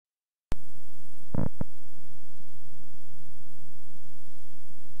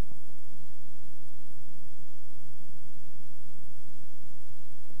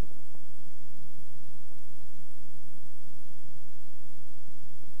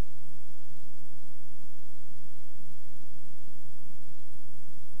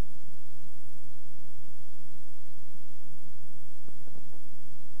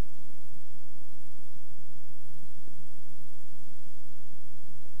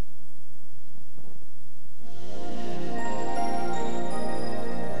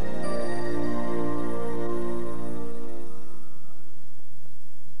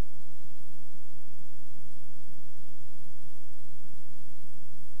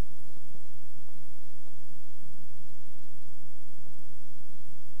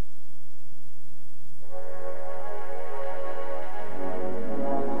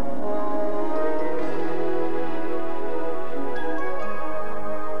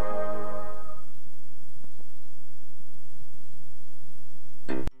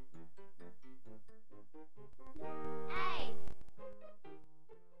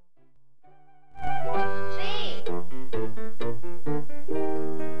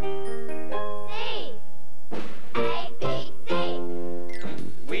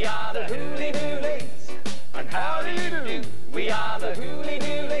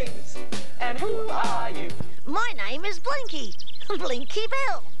Ricky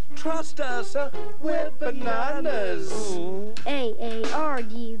Bill. Trust us, we're bananas.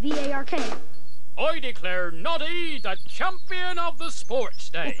 A-A-R-D-V-A-R-K. I declare Noddy the champion of the sports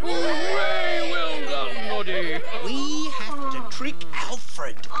day. Hooray, well done, Noddy. We have to trick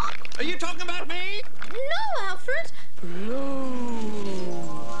Alfred. Are you talking about me? No, Alfred. You'll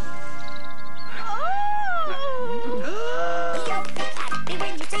be happy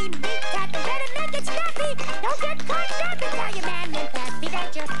when you see me cat. Better make it snappy. Don't get caught napping. Tell your man and pappy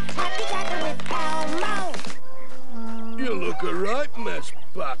that you're happy catting with Elmo. You look a right mess,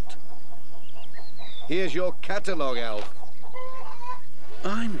 Butt. Here's your catalogue, Alf.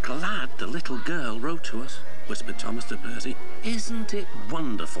 I'm glad the little girl wrote to us, whispered Thomas to Percy. Isn't it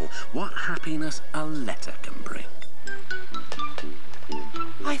wonderful what happiness a letter can bring?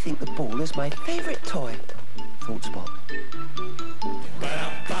 I think the ball is my favourite toy, thought Spot.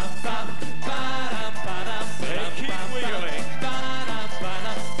 Keep wiggling.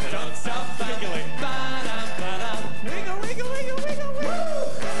 Don't stop giggling. Wiggle, wiggle, wiggle, wiggle, wiggle.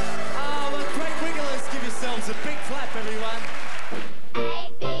 Oh, the great wigglers, give yourselves a big clap, everyone.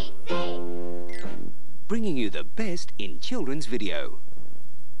 ABC. Bringing you the best in children's video.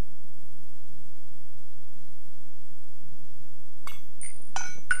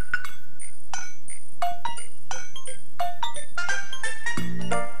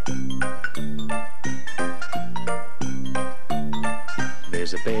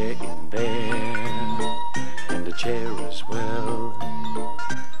 There's a bear in there, and a chair as well.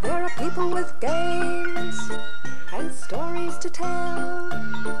 There are people with games and stories to tell.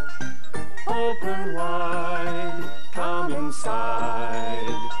 Open wide, come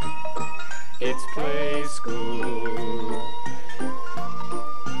inside. It's Play School.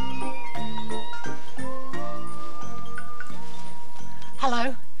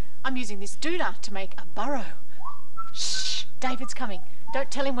 Hello, I'm using this doona to make a burrow. Shh, David's coming. Don't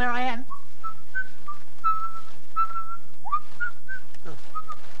tell him where I am.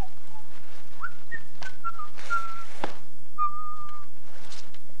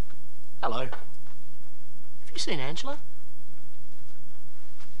 Hello. Have you seen Angela?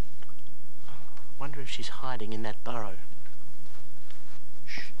 Wonder if she's hiding in that burrow.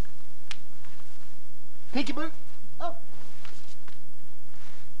 Shh. Peekaboo. Oh.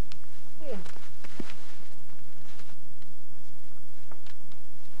 Yeah.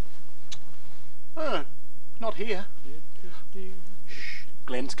 Not here. Shh.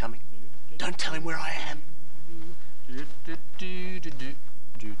 Glenn's coming. Don't tell him where I am.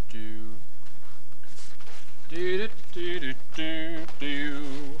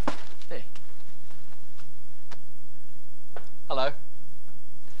 There. Hello. Have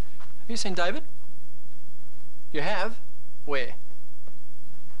you seen David? You have? Where?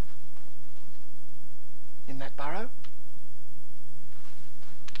 In that burrow?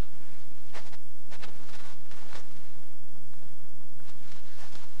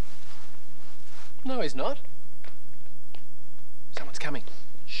 No, he's not. Someone's coming.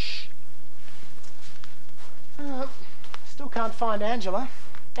 Shh. Still can't find Angela.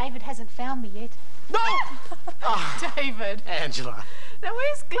 David hasn't found me yet. No! Oh, David. Angela. Now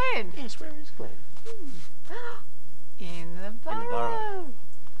where's Glenn? Yes, where is Glenn? In the burrow. In the burrow.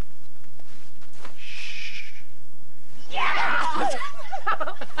 Shh. Yeah!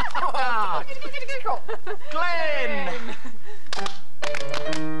 Glenn!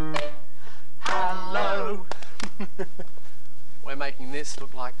 Hello. We're making this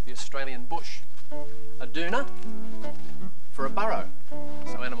look like the Australian bush. A doona for a burrow,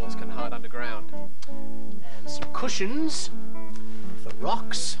 so animals can hide underground. And some cushions for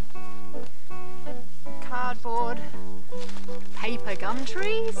rocks. Cardboard. Paper gum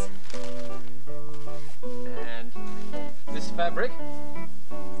trees. And this fabric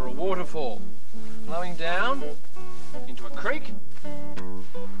for a waterfall flowing down into a creek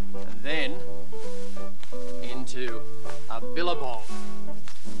and then into a billabong.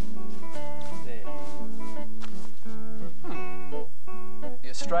 There. The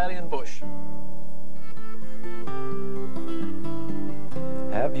Australian bush.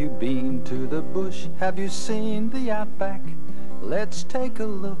 Have you been to the bush? Have you seen the outback? Let's take a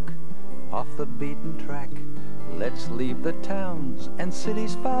look off the beaten track. Let's leave the towns and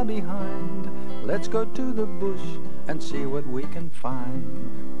cities far behind. Let's go to the bush and see what we can find.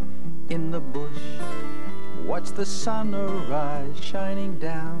 In the bush, watch the sun arise shining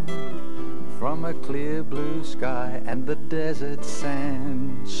down from a clear blue sky, and the desert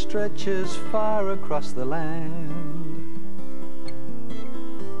sand stretches far across the land.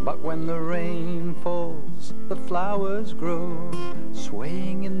 But when the rain falls, the flowers grow,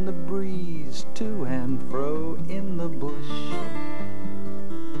 swaying in the breeze to and fro in the bush.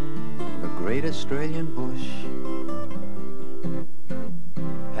 great Australian bush.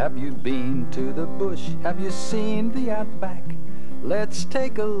 Have you been to the bush? Have you seen the outback? Let's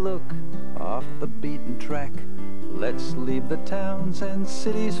take a look off the beaten track. Let's leave the towns and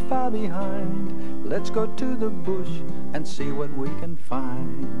cities far behind. Let's go to the bush and see what we can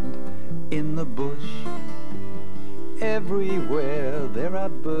find. In the bush, everywhere there are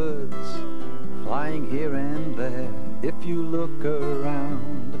birds flying here and there. If you look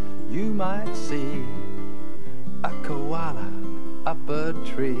around, you might see a koala up a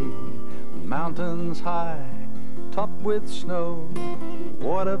tree, mountains high, topped with snow,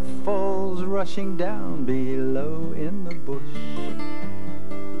 waterfalls rushing down below. In the bush,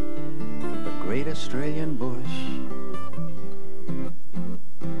 the great Australian bush.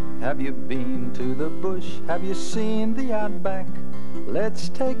 Have you been to the bush? Have you seen the outback? Let's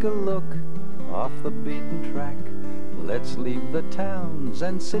take a look off the beaten track. Let's leave the towns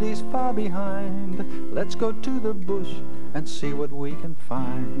and cities far behind. Let's go to the bush and see what we can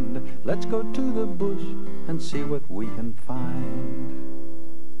find. Let's go to the bush and see what we can find.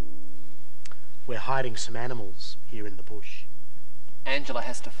 We're hiding some animals here in the bush. Angela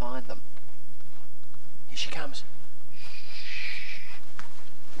has to find them. Here she comes.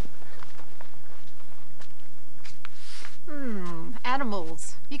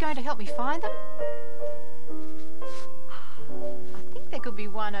 Animals. You going to help me find them? I think there could be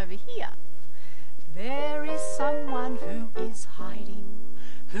one over here. There is someone who is hiding.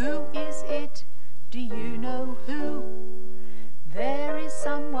 Who is it? Do you know who? There is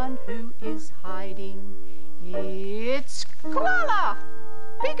someone who is hiding. It's Koala!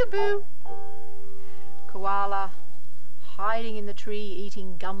 Peekaboo! Koala hiding in the tree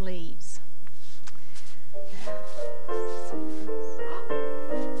eating gum leaves. I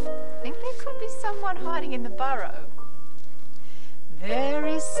think there could be someone hiding in the burrow. There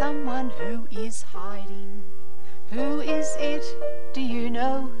is someone who is hiding. Who is it? Do you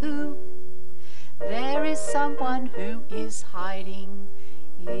know who? There is someone who is hiding.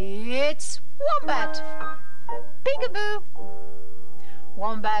 It's Wombat! Peekaboo!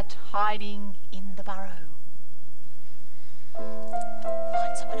 Wombat hiding in the burrow.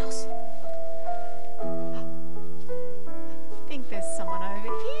 Find someone else. I think there's someone over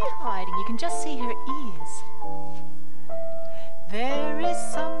here hiding. You can just see her ears. There is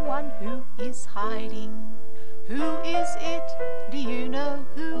someone who is hiding. Who is it? Do you know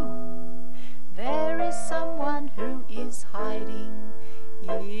who? There is someone who is hiding.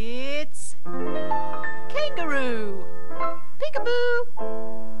 It's Kangaroo! Peekaboo!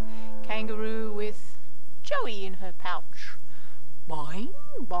 Kangaroo with Joey in her pouch. Boing,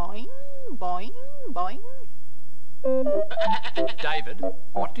 boing, boing, boing. David,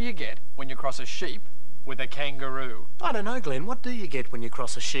 what do you get when you cross a sheep with a kangaroo? I don't know, Glenn. What do you get when you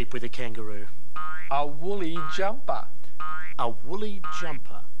cross a sheep with a kangaroo? A woolly jumper. A woolly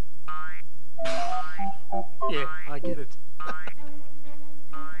jumper. Yeah, I get it.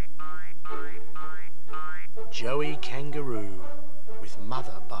 Joey Kangaroo, with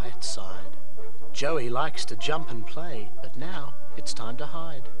mother by its side. Joey likes to jump and play, but now it's time to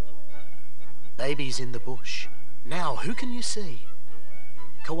hide. Baby's in the bush. Now who can you see?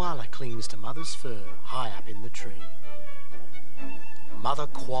 Koala clings to mother's fur high up in the tree. Mother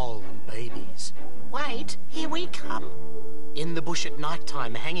quoll and babies. Wait, here we come. In the bush at night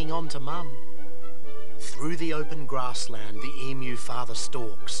time, hanging on to mum. Through the open grassland, the emu father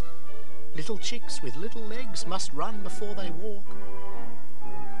stalks. Little chicks with little legs must run before they walk.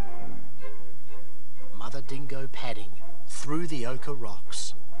 Mother dingo padding through the ochre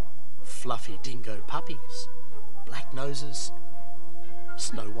rocks. Fluffy dingo puppies, black noses,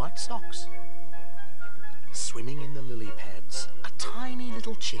 snow white socks. Swimming in the lily pads, a tiny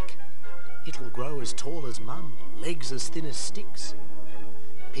little chick. It'll grow as tall as mum, legs as thin as sticks.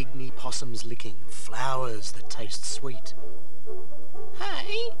 Pygmy possums licking flowers that taste sweet.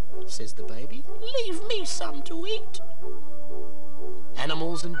 Hey, says the baby, leave me some to eat.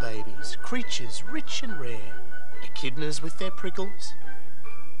 Animals and babies, creatures rich and rare, echidnas with their prickles,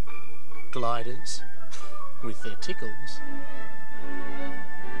 gliders with their tickles.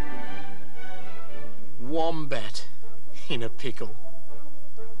 Wombat in a pickle.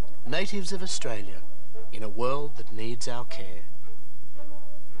 Natives of Australia in a world that needs our care.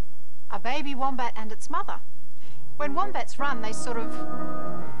 A baby wombat and its mother. When wombats run, they sort of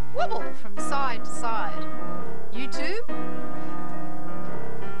wobble from side to side. You too?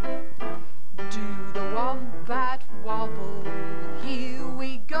 Do the wombat wobble? Here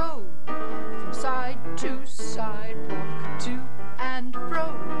we go. From side to side, rock to and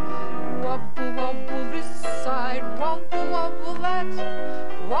fro. Wobble, wobble this side, wobble, wobble that.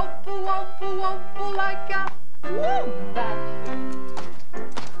 wobble, wobble, wobble like a wombat.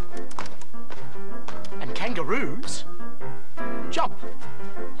 And kangaroos jump.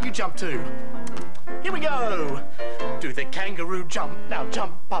 You jump too. Here we go. Do the kangaroo jump. Now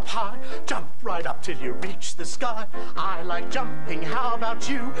jump up high. Jump right up till you reach the sky. I like jumping. How about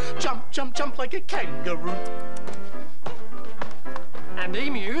you? Jump, jump, jump like a kangaroo. And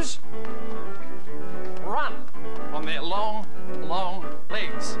emus run on their long, long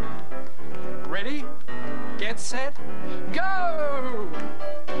legs. Ready, get set, go!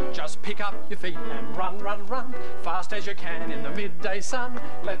 Just pick up your feet and run, run, run, fast as you can in the midday sun.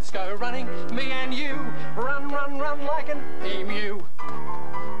 Let's go running, me and you. Run, run, run like an emu.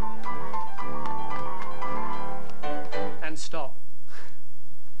 And stop.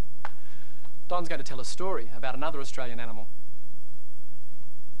 Don's going to tell a story about another Australian animal.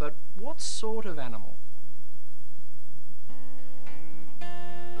 But what sort of animal?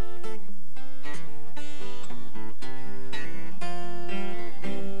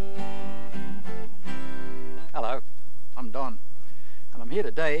 Hello, I'm Don, and I'm here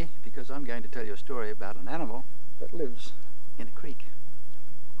today because I'm going to tell you a story about an animal that lives in a creek.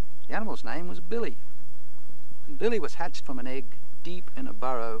 The animal's name was Billy, and Billy was hatched from an egg deep in a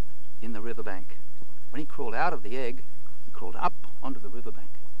burrow in the riverbank. When he crawled out of the egg, he crawled up onto the riverbank,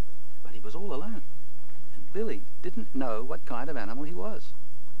 but he was all alone, and Billy didn't know what kind of animal he was.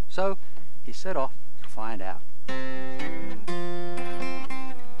 So he set off to find out.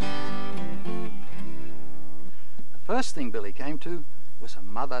 First thing Billy came to was a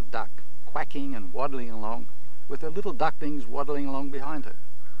mother duck quacking and waddling along with her little ducklings waddling along behind her.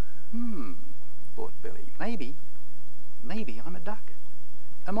 Thought Billy, maybe I'm a duck.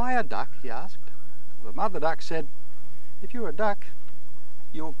 Am I a duck? He asked. The mother duck said, if you're a duck,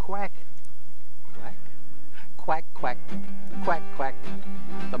 you'll quack. Quack? Quack, quack, quack, quack.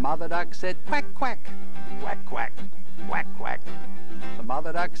 The mother duck said, quack, quack, quack, quack, quack, quack. The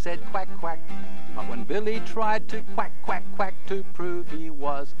mother duck said, quack, quack. But when Billy tried to quack, quack, quack to prove he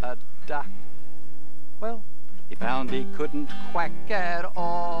was a duck, well, he found he couldn't quack at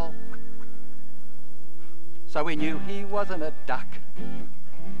all. So he knew he wasn't a duck.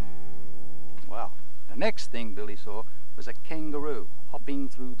 Well, the next thing Billy saw was a kangaroo hopping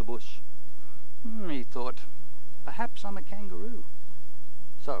through the bush. He thought, perhaps I'm a kangaroo.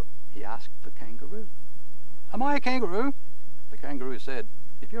 So he asked the kangaroo, am I a kangaroo? The kangaroo said,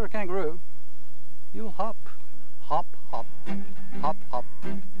 if you're a kangaroo, you'll hop, hop, hop, hop, hop.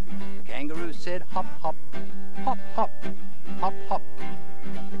 The kangaroo said, hop, hop, hop, hop, hop, hop.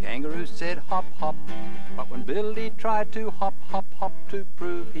 The kangaroo said, hop, hop. But when Billy tried to hop, hop, hop to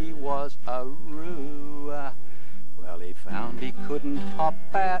prove he was a roo, well, he found he couldn't hop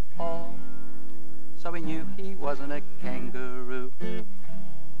at all. So he knew he wasn't a kangaroo.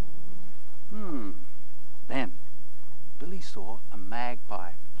 Then Billy saw a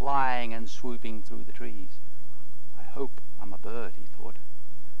magpie flying and swooping through the trees. I hope I'm a bird, he thought.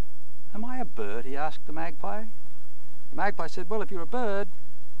 Am I a bird? He asked the magpie. The magpie said, well, if you're a bird,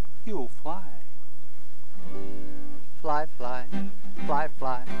 you'll fly. Fly, fly, fly,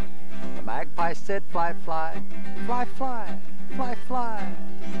 fly. The magpie said, fly, fly, fly, fly, fly, fly.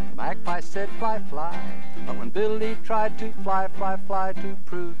 The magpie said, fly, fly. But when Billy tried to fly, fly, fly to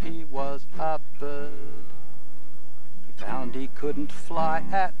prove he was a bird, he found he couldn't fly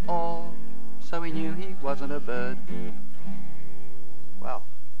at all. So he knew he wasn't a bird. Well,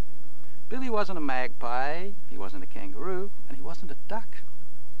 Billy wasn't a magpie, he wasn't a kangaroo, and he wasn't a duck.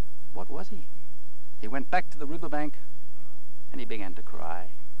 What was he? He went back to the riverbank and he began to cry.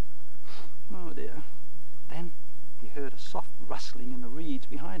 Oh dear. Then he heard a soft rustling in the reeds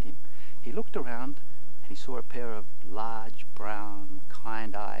behind him. He looked around and he saw a pair of large, brown,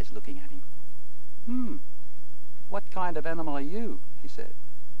 kind eyes looking at him. What kind of animal are you? He said.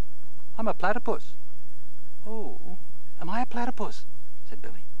 I'm a platypus. Oh, am I a platypus? Said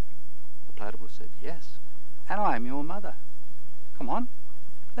Billy. The platypus said, yes, and I'm your mother. Come on,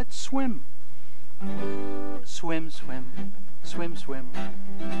 let's swim. Swim, swim, swim, swim.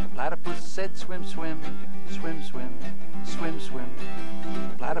 The platypus said, swim, swim, swim, swim, swim, swim.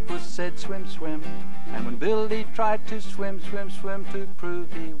 The platypus said, swim, swim. And when Billy tried to swim, swim, swim to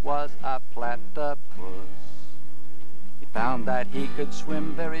prove he was a platypus, he found that he could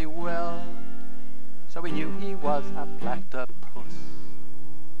swim very well. So he knew he was a platypus.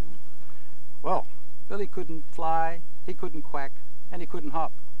 Well, Billy couldn't fly, he couldn't quack, and he couldn't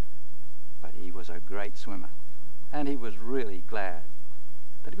hop. But he was a great swimmer, and he was really glad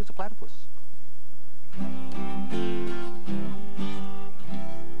that he was a platypus.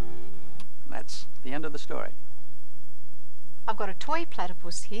 That's the end of the story. I've got a toy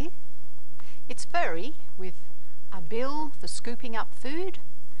platypus here. It's furry with a bill for scooping up food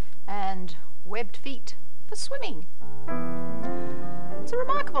and webbed feet for swimming. It's a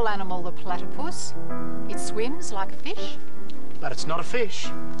remarkable animal, the platypus. It swims like a fish. But it's not a fish.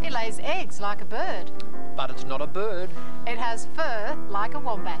 It lays eggs like a bird. But it's not a bird. It has fur like a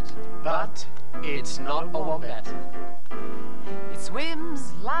wombat. But it's not a wombat. It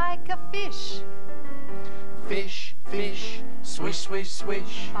swims like a fish. Fish, fish, swish, swish,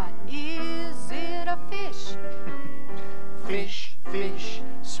 swish. But is it a fish? Fish, fish,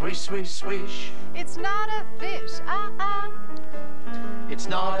 swish, swish, swish. It's not a fish. It's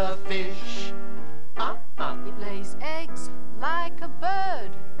not a fish. It lays eggs like a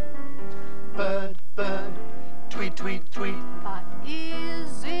bird. Bird, bird, tweet, tweet, tweet. But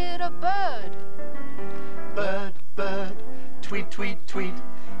is it a bird? Bird, bird, tweet, tweet, tweet.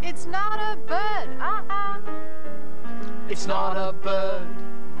 It's not a bird. It's not a bird.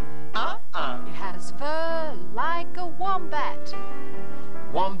 It has fur like a wombat.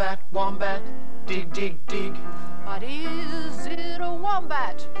 Wombat, wombat, dig, dig, dig. But is it a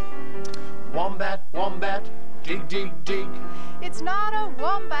wombat? Wombat, wombat, dig, dig, dig. It's not a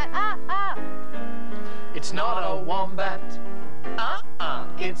wombat. It's not a wombat.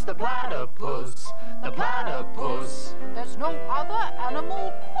 It's the platypus. The platypus. There's no other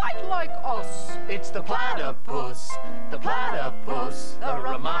animal quite like us. It's the platypus. The platypus. The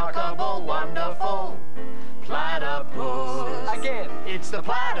remarkable, wonderful platypus. Again. It's the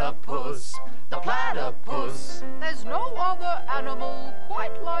platypus. The platypus. There's no other animal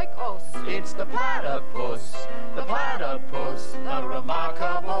quite like us. It's the platypus. The platypus. The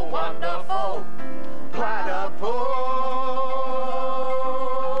remarkable, wonderful platypus.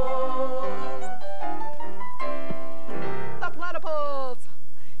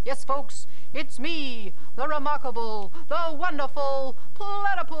 Yes, folks, it's me, the remarkable, the wonderful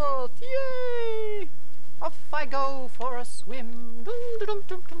platypus. Yay! Off I go for a swim.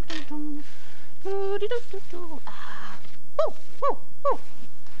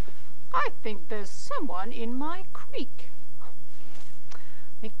 I think there's someone in my creek. I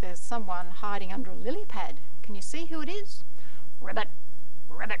think there's someone hiding under a lily pad. Can you see who it is? Ribbit,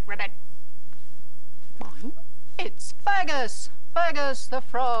 ribbit, ribbit. It's Fergus. Fergus the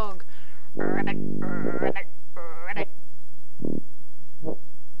frog. Ribbit, ribbit, ribbit.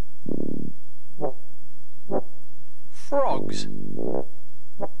 Frogs.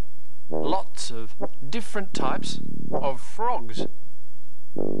 Lots of different types of frogs.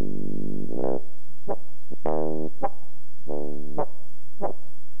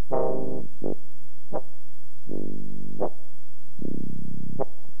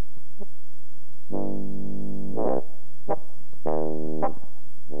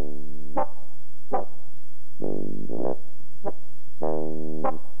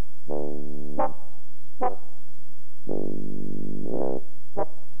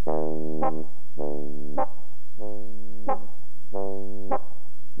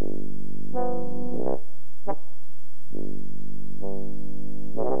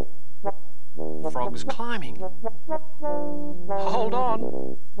 Frogs climbing. Hold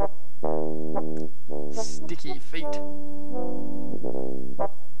on. Sticky feet.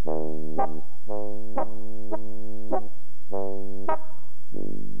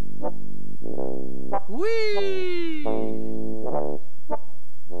 Whee!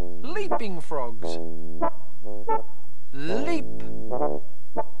 Leaping frogs. Leap.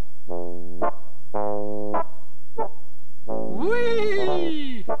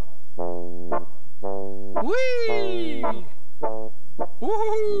 Whee! Whee!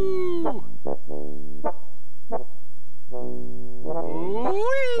 Woohoo!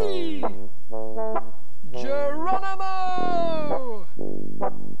 Whee! Geronimo!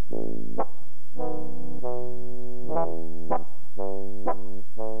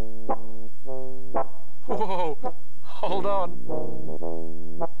 Whoa! Hold on.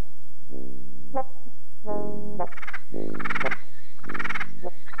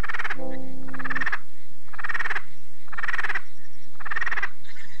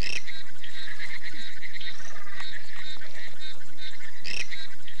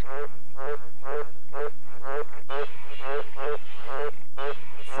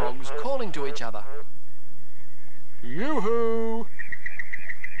 Frogs calling to each other. Yoo-hoo!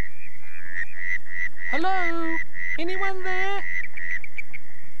 Hello? Anyone there?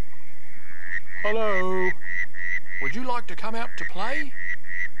 Hello? Would you like to come out to play?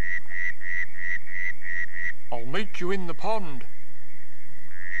 I'll meet you in the pond.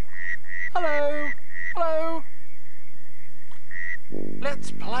 Hello? Hello?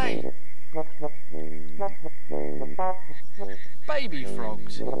 Let's play. Baby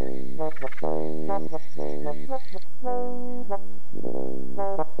frogs.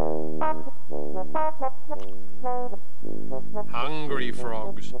 Hungry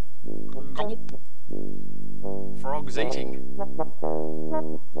frogs. Gulp. Frogs eating.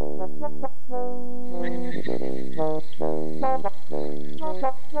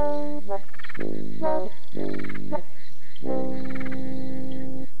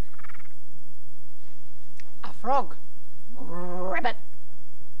 A frog. Ribbit.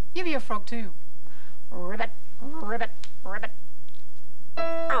 You be a frog too. Ribbit, ribbit, ribbit.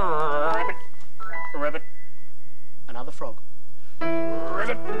 Ribbit. Ribbit. Another frog.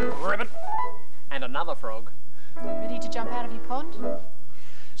 Ribbit. Ribbit. And another frog. Ready to jump out of your pond?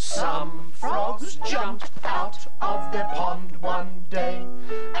 Some frogs jumped out of their pond one day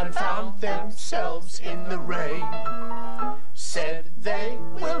and found themselves in the rain. Said they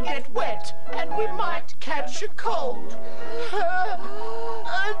will get wet and we might catch a cold.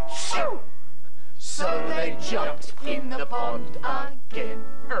 Achoo! So they jumped in the pond again.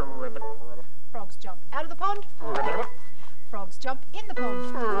 Ribbit. Frogs jump out of the pond. Ribbit. Frogs jump in the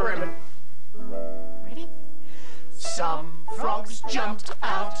pond. Ribbit. Ready? Some frogs jumped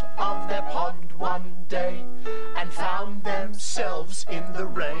out of their pond one day and found themselves in the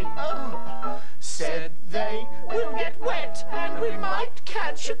rain. Said they will get wet and we might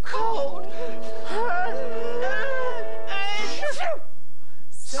catch a cold.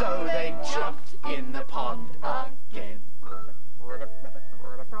 So they jumped in the pond again. Ribbit. Ribbit.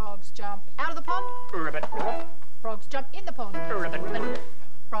 Ribbit. Frogs jump out of the pond. Ribbit. Frogs jump in the pond. Ribbit.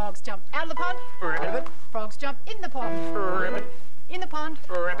 Frogs jump out of the pond. Ribbit. Frogs jump in the pond. Ribbit. In the pond.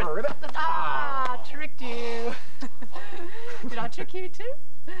 Ribbit. Ribbit. Ah, tricked you. Did I trick you too?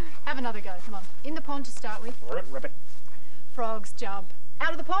 Have another go. Come on. In the pond to start with. Ribbit. Frogs jump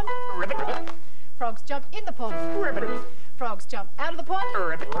out of the pond. Ribbit. Ribbit. Frogs jump in the pond. Ribbit. Frogs jump out of the pond.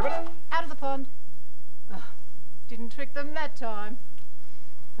 Ribbit. Ribbit. Out of the pond. Oh, didn't trick them that time.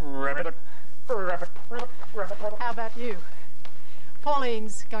 Ribbit. Ribbit. Ribbit. Ribbit. How about you?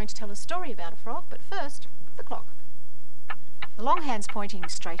 Pauline's going to tell a story about a frog, but first, the clock. The long hand's pointing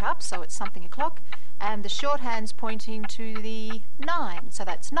straight up, so it's something o'clock, and the short hand's pointing to the 9, so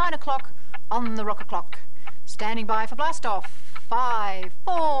that's 9 o'clock on the rocker clock. Standing by for blast off. 5,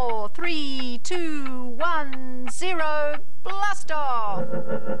 4, 3, 2, 1, 0, blast off!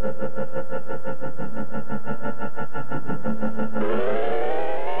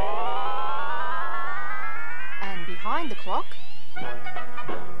 And behind the clock,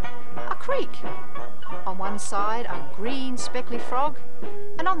 a creek. On one side, a green speckly frog,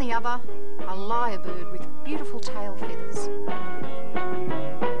 and on the other, a lyrebird with beautiful tail feathers.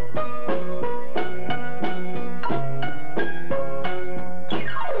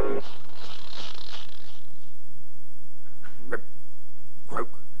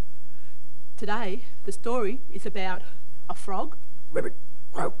 Today, the story is about a frog, ribbit,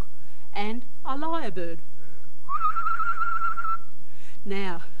 croak, and a lyrebird.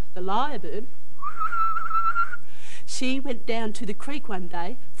 Now, the lyrebird, she went down to the creek one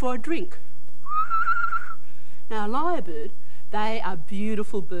day for a drink. Now, a lyrebird, they are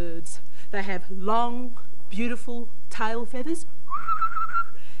beautiful birds. They have long, beautiful tail feathers,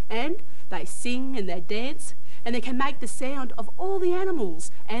 and they sing and they dance, and they can make the sound of all the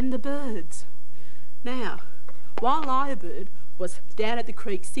animals and the birds. Now, while lyrebird was down at the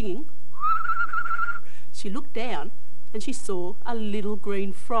creek singing, she looked down and she saw a little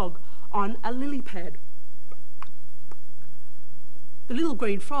green frog on a lily pad. The little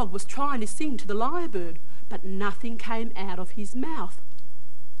green frog was trying to sing to the lyrebird, but nothing came out of his mouth.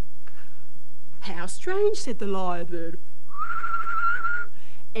 "How strange," said the lyrebird.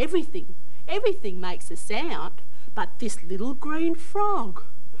 Everything makes a sound, but this little green frog.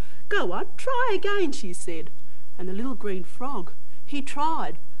 "Go on, try again," she said. And the little green frog, he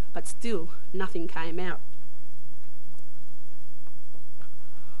tried, but still nothing came out.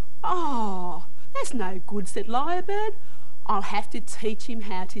 "Oh, that's no good," said lyrebird. "I'll have to teach him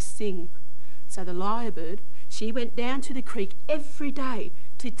how to sing." So the lyrebird, she went down to the creek every day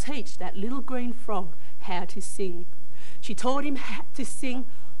to teach that little green frog how to sing. She taught him how to sing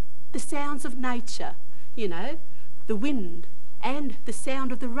the sounds of nature, you know, the wind and the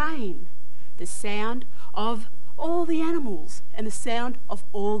sound of the rain, the sound of all the animals and the sound of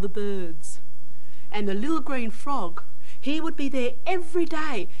all the birds. And the little green frog, he would be there every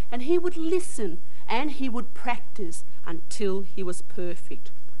day and he would listen and he would practice until he was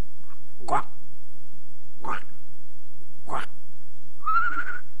perfect. Quack, quack, quack.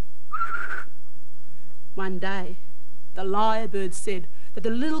 One day, the lyrebird said that the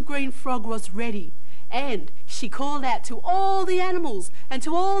little green frog was ready, and she called out to all the animals and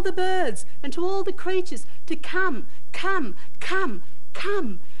to all the birds and to all the creatures to come, come, come,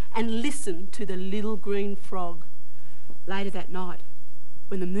 come and listen to the little green frog. Later that night,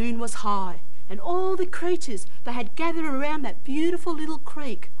 when the moon was high and all the creatures, they had gathered around that beautiful little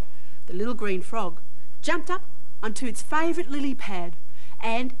creek, the little green frog jumped up onto its favourite lily pad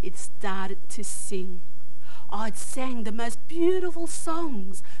and it started to sing. Oh, it sang the most beautiful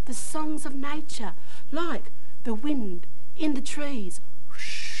songs, the songs of nature, like the wind in the trees,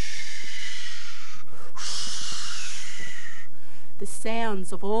 the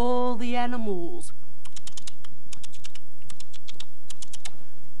sounds of all the animals,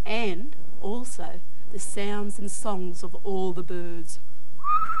 and also the sounds and songs of all the birds.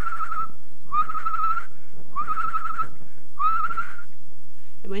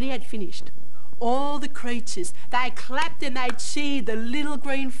 And when he had finished, all the creatures, they clapped and they cheered the little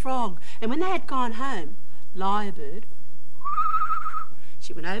green frog. And when they had gone home, Lyrebird,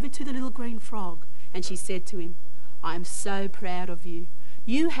 she went over to the little green frog and she said to him, I am so proud of you.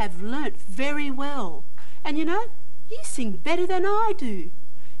 You have learnt very well. And you know, you sing better than I do.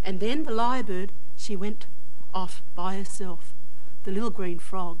 And then the Lyrebird, she went off by herself. The little green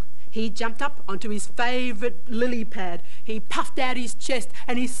frog, he jumped up onto his favourite lily pad. He puffed out his chest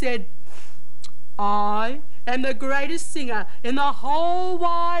and he said, I am the greatest singer in the whole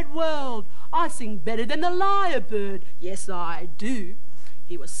wide world. I sing better than the Lyrebird. Yes, I do.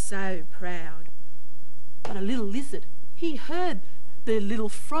 He was so proud. But a little lizard, he heard the little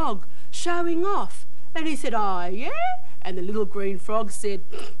frog showing off. And he said, oh, yeah? And the little green frog said,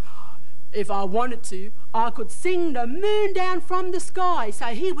 if I wanted to, I could sing the moon down from the sky so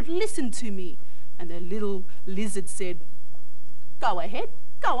he would listen to me. And the little lizard said, go ahead,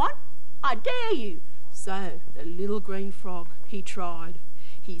 go on, I dare you. So the little green frog, he tried.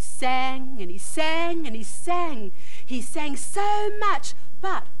 He sang and he sang and he sang. He sang so much,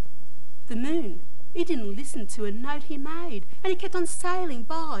 but the moon, it didn't listen to a note he made, and he kept on sailing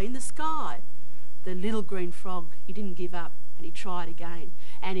by in the sky. The little green frog, he didn't give up, and he tried again,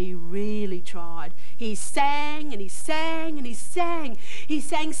 and he really tried. He sang and he sang and he sang. He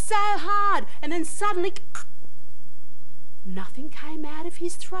sang so hard, and then suddenly nothing came out of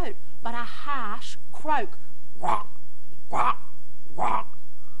his throat but a harsh croak. Quack, quack, quack.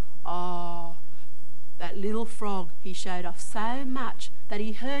 Oh, that little frog, he showed off so much that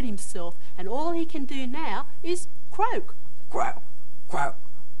he hurt himself, and all he can do now is croak. Croak, croak,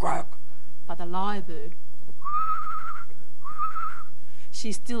 croak. But the Lyrebird,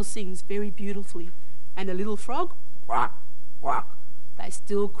 she still sings very beautifully, and the little frog, quack, quack, they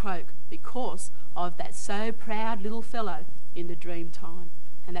still croak because of that so proud little fellow in the dream time.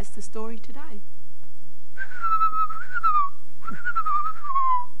 And that's the story today.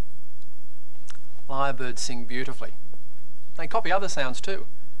 Lyrebirds sing beautifully. They copy other sounds too.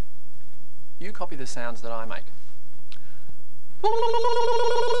 You copy the sounds that I make.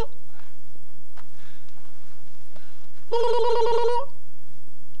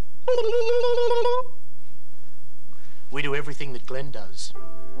 We do everything that Glenn does.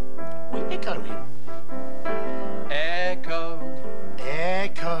 We echo him. Echo,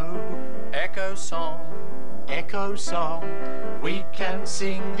 Echo, echo song. echo song. We can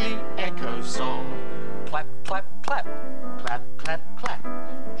sing the echo song. Clap, clap, clap. Clap, clap, clap.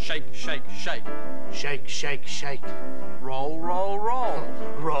 Shake, shake, shake. Shake, shake, shake. Roll, roll, roll.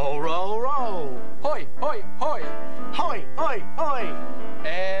 Roll, roll, roll. Hoi, hoi, hoi. Hoi, hoi, hoi.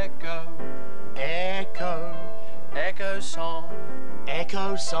 Echo, Echo, echo song.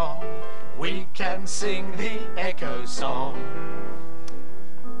 echo song. We can sing the echo song.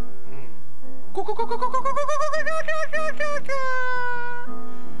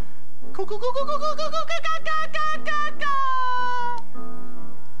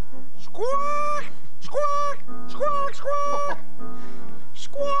 Squawk! Squawk! Squawk! Squawk!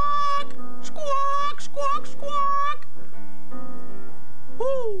 Squawk! Squawk! Squawk! Squawk!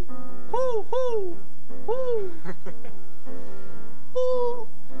 Hoo! Hoo! Hoo! Hoo! Hoo!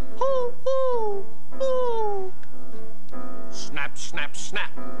 Hoo! Hoo! Hoo! Snap, snap,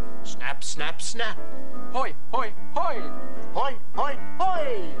 snap. Snap, snap, snap. Hoi, hoi, hoi. Hoi, hoi,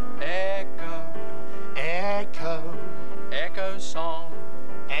 hoi. Echo, Echo, echo song.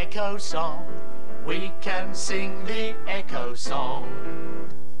 echo song. We can sing the echo song.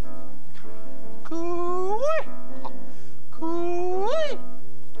 Coo-wee! Coo-wee!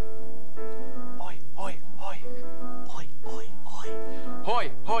 Hoi, hoi, hoi. Oi, oi, oi.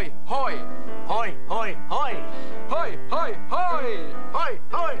 Hoi, hoi, hoi. Hoi, hoi, hoi. Hoi, hoi, hoi. Hoi,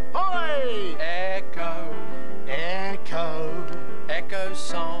 hoi, hoi. Echo, Echo, Echo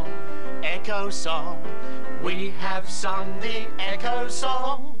song. Echo song. We have sung the echo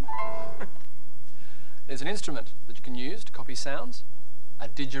song. There's an instrument that you can use to copy sounds. A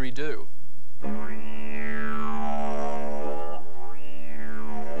didgeridoo.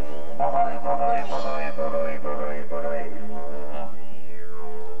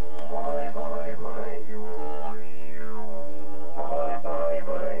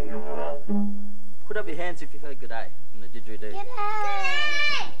 Put up your hands if you heard "G'day" in the didgeridoo.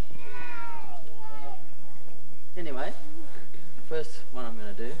 G'day! Anyway, the first one I'm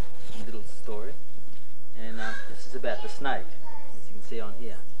going to do is a little story, and this is about the snake, as you can see on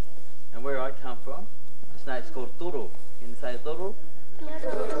here. And where I come from, the snake's called Turu. Can you say Turu?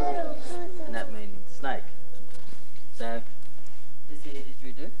 And that means snake. So, this here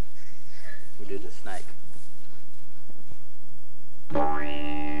didgeridoo, we'll do the snake.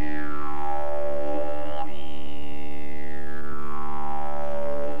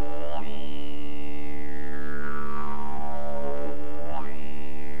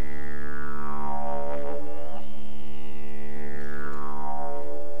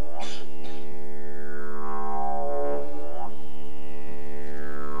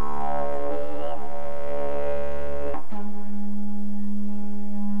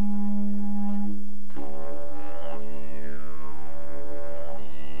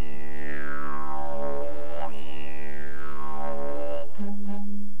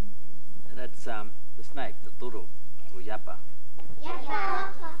 The snake, the turu, or yapa. Yapa.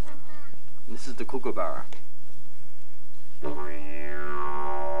 And this is the kookaburra.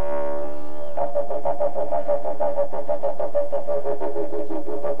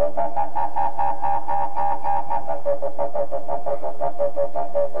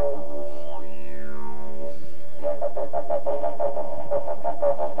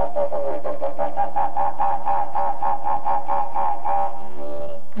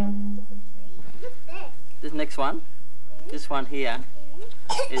 This next one, this one here,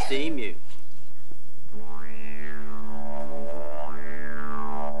 is the emu.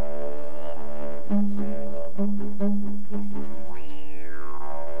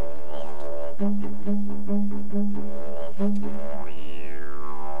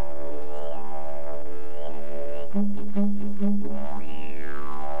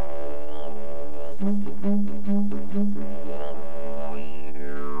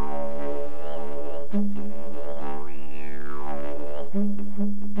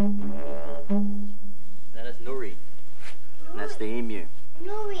 That is Nuri. And that's the emu.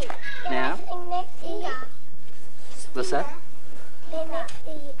 Nuri. Now, what's that?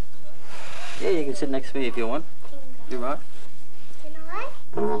 Yeah, you can sit next to me if you want. You're right.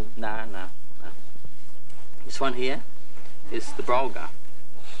 No. This one here is the brolga.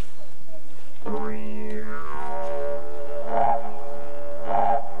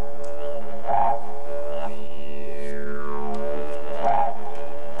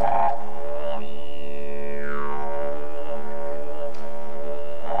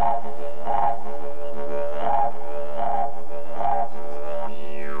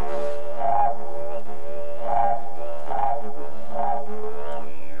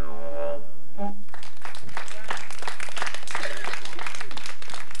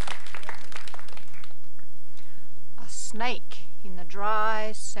 Snake in the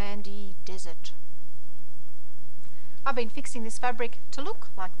dry, sandy desert. I've been fixing this fabric to look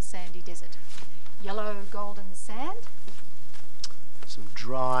like the sandy desert. Yellow golden sand. Some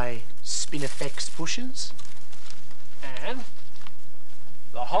dry spinifex bushes. And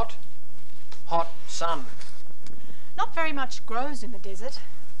the hot, hot sun. Not very much grows in the desert,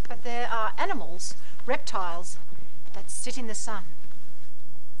 but there are animals, reptiles, that sit in the sun.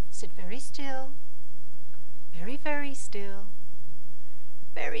 Sit very still. Very, very still.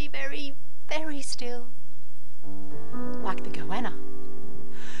 Very, very, very still. Like the goanna.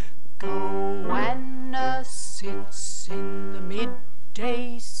 Goanna sits in the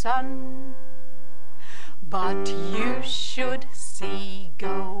midday sun, but you should see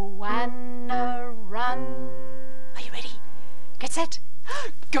goanna run. Are you ready? Get set.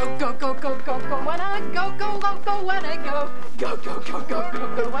 Go, go, go, go, go, goanna. Go, go, go, goanna. Go, go, go, go, go, go,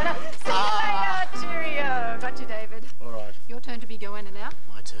 goanna. See you later. Cheerio. Got you, David. All right. Your turn to be goanna now.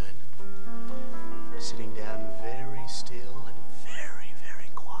 My turn. Sitting down very still and very, very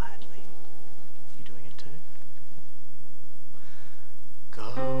quietly. You doing it too?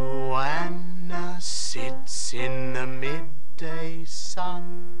 Goanna sits in the midday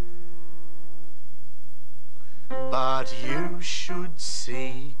sun, but you should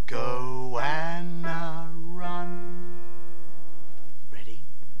see goanna run. Ready?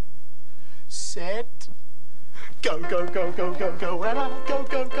 Set. Go, go, go, go, go, goanna.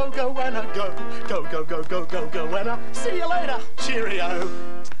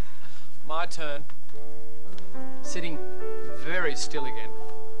 my turn. Sitting very still again.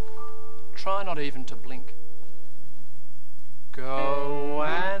 Try not even to blink.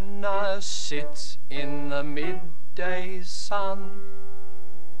 Goanna sits in the midday sun,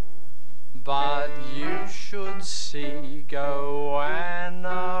 but you should see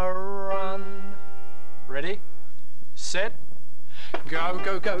Goanna run. Ready? Set. Go,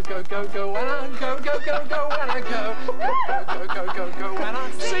 go, go, go, go, Goanna. Go, go, go, Goanna. Go, go, go, go, go,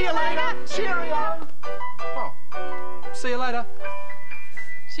 Goanna. See you later. Cheerio. Oh, see you later.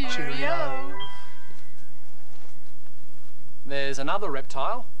 Cheerio. There's another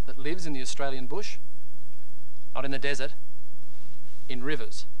reptile that lives in the Australian bush, not in the desert, in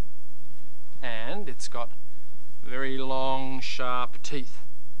rivers. And it's got very long, sharp teeth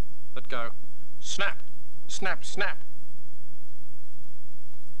that go snap, snap, snap.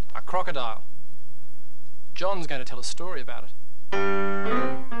 A crocodile. John's going to tell a story about it.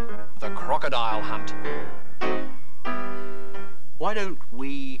 The crocodile hunt. Why don't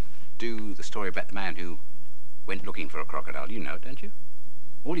we do the story about the man who went looking for a crocodile? You know it, don't you?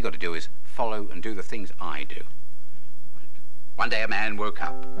 All you got to do is follow and do the things I do. Right. One day a man woke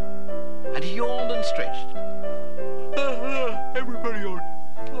up and he yawned and stretched. Everybody yawned.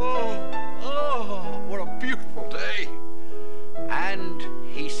 Oh, what a beautiful day. And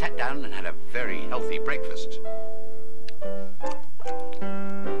he sat down and had a very healthy breakfast.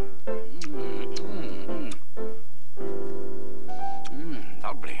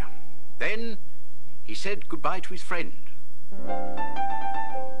 Lovely. Then he said goodbye to his friend.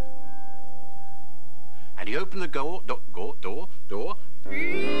 And he opened the door,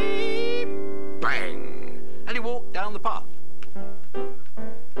 beep, bang, and he walked down the path.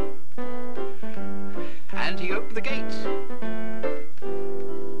 And he opened the gates.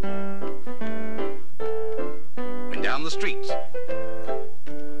 Went down the street.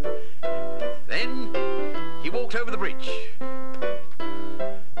 Then he walked over the bridge.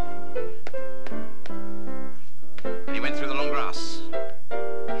 And he went through the long grass.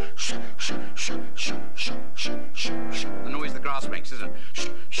 Shh, shh, shh, shh, shh, shh, shh, shh. The noise the grass makes, isn't it? Shh,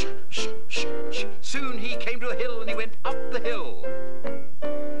 shh, shh, shh, shh. Soon he came to a hill and he went up the hill.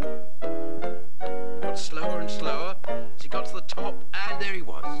 Got slower and slower as he got to the top, and there he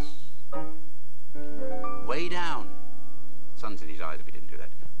was. Way down. Sun's in his eyes if he didn't do that.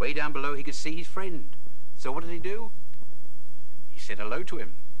 Way down below he could see his friend. So what did he do? He said hello to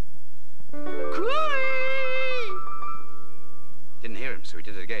him. Cooey! Didn't hear him, so he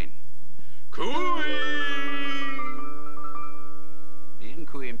did it again. Cooey! He didn't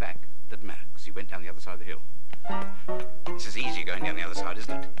cooey him back. Doesn't matter, because he went down the other side of the hill. It's as easy going down the other side,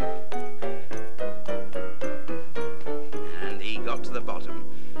 isn't it? And he got to the bottom,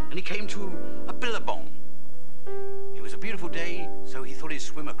 and he came to a billabong. It was a beautiful day, so he thought he'd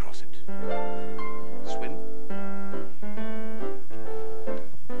swim across it. Swim?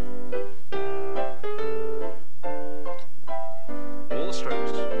 All the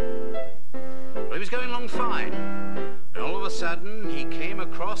strokes. Well, he was going along fine, and all of a sudden he came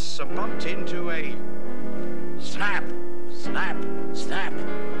across and bumped into a snap, snap, snap,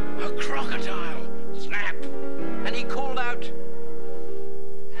 a crocodile, snap, and he called out,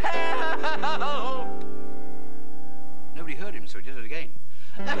 help! Nobody heard him, so he did it again.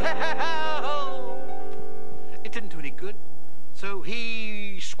 Help! It didn't do any good, so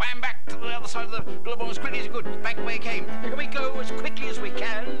he swam back to the other side of the billabong as quickly as he could, back where he came. Here we go as quickly as we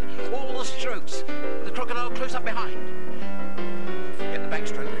can, all the strokes, the crocodile close up behind. Forget the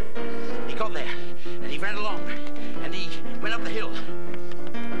backstroke. He got there, and he ran along, and he went up the hill.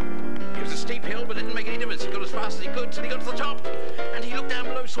 It was a steep hill, but it didn't make any difference. He got as fast as he could till he got to the top, and he looked down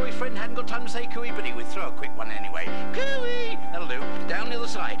below, saw his friend hadn't got time to say cooey, but he would throw a quick one anyway. Cooey! That'll do. Down the other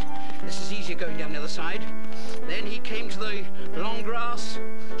side. This is easier going down the other side. Then he came to the long grass.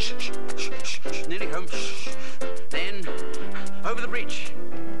 Shh, shh, shh, shh, shh. Nearly home. Shh. Then over the bridge.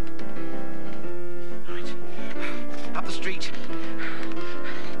 Right. Up the street.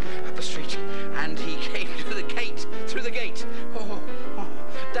 Up the street. And he came to the gate. Through the gate. Oh, oh.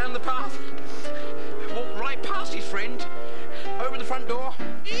 Down the path. Walked right past his friend. Over the front door.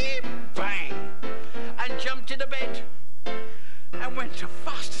 Bang. And jumped into bed. And went to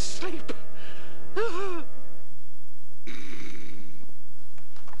fast asleep.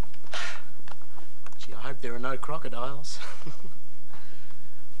 Gee, I hope there are no crocodiles.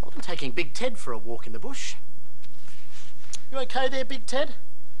 Well, I'm taking Big Ted for a walk in the bush. You okay there, Big Ted?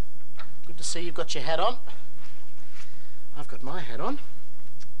 Good to see you've got your hat on. I've got my hat on.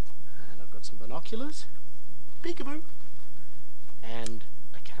 And I've got some binoculars. Peekaboo. And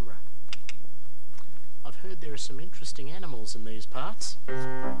a camera. I've heard there are some interesting animals in these parts.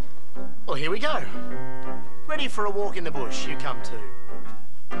 Well, here we go. Ready for a walk in the bush? You come too.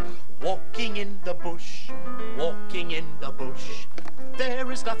 Walking in the bush, walking in the bush. There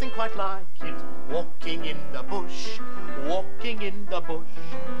is nothing quite like it. Walking in the bush, walking in the bush,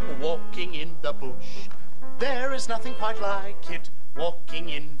 walking in the bush. There is nothing quite like it. Walking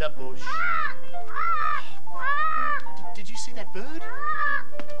in the bush. Did you see that bird?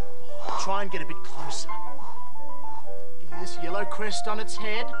 Try and get a bit closer. Yes, yellow crest on its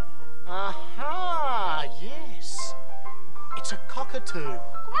head. Aha, yes. It's a cockatoo.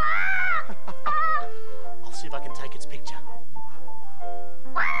 I'll see if I can take its picture.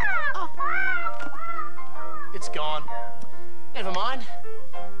 It's gone. Never mind.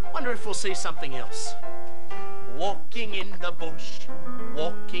 Wonder if we'll see something else. Walking in the bush,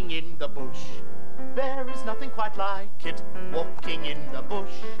 walking in the bush. There is nothing quite like it. Walking in the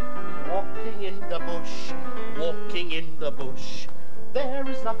bush, walking in the bush, walking in the bush. There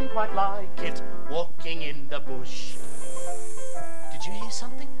is nothing quite like it. Walking in the bush. Did you hear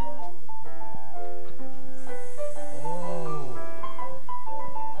something? Oh.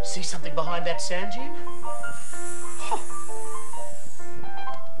 See something behind that sand dune? Oh.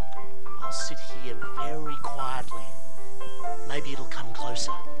 I'll sit here very quietly. Maybe it'll come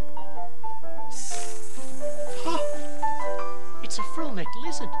closer. Oh, it's a frill-necked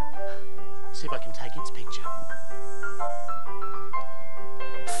lizard. See if I can take its picture.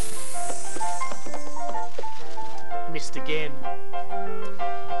 Missed again.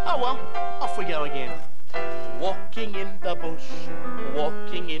 Oh well, off we go again. Walking in the bush,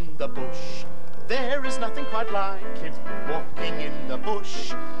 walking in the bush. There is nothing quite like it. Walking in the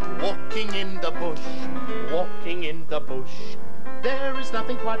bush, walking in the bush, walking in the bush. There is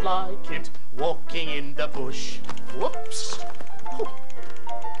nothing quite like it. Walking in the bush. Whoops. Oh,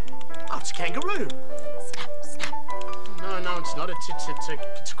 it's a kangaroo. Snap, snap. No, it's not. It's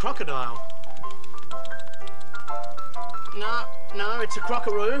a crocodile. No, it's a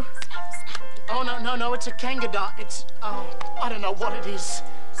crocodile. Snap, snap. Oh, no, it's a kangaroo. I don't know what it is.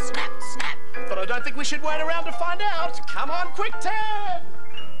 Snap, snap. But I don't think we should wait around to find out. Come on, quick, Ted!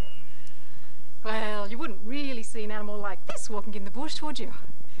 Well, you wouldn't really see an animal like this walking in the bush, would you?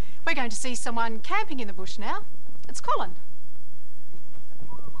 We're going to see someone camping in the bush now. It's Colin.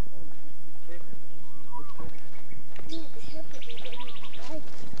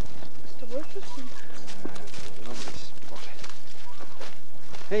 Lovely spot.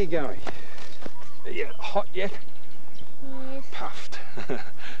 How you going? Are you hot yet? Yes. Puffed.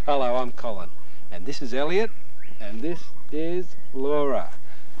 Hello, I'm Colin. And this is Elliot. And this is Laura.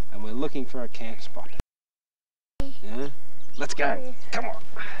 And we're looking for a camp spot. Yeah? Let's go. Come on.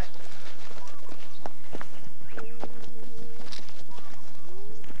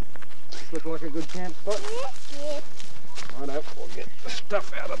 Look like a good camp spot? Yes. Righto, we'll get the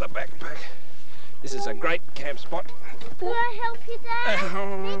stuff out of the backpack. This is a great camp spot. Can I help you, Dad?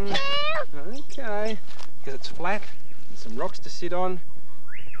 Thank you. Okay. Because it's flat and some rocks to sit on.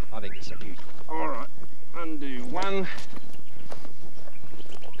 I think it's a beauty. All right, undo one.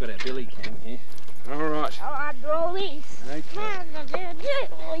 Got our billy cam here. All right. Oh, I draw this. Okay.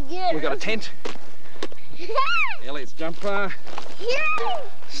 We got a tent. Elliot's jumper. Yeah.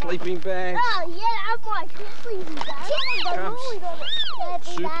 Sleeping bags. Oh, yeah, I'm my sleeping bag.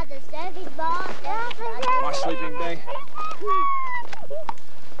 Soup. My sleeping bag.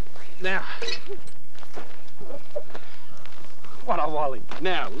 Now. What a wally.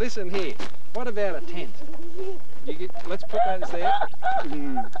 Now, listen here. What about a tent? Let's put those there.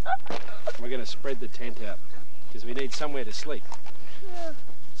 We're going to spread the tent out because we need somewhere to sleep.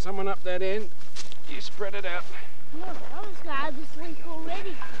 Someone up that end, you spread it out. No, I was going to have to sleep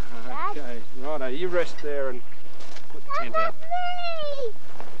already. Okay, righto, you rest there and put the tent out.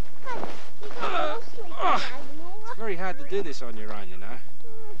 It's very hard to do this on your own, you know.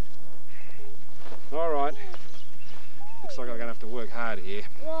 All right. Looks like I'm going to have to work hard here.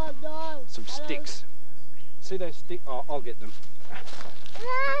 Oh, no. Some sticks. See those sticks? Oh, I'll get them.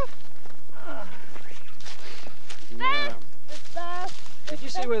 Now, did you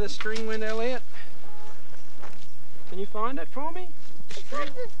see where the string went, Elliot? Can you find it for me? String.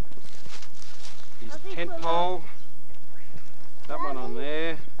 His tent pole. That one on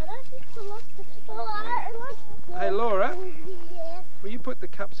there. Hey, Laura. Will you put the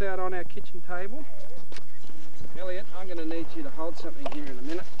cups out on our kitchen table? Elliot, I'm going to need you to hold something here in a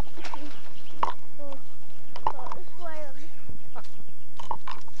minute. Why,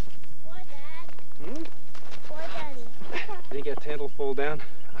 Dad? Hmm? Why, Daddy? Think our tent will fall down?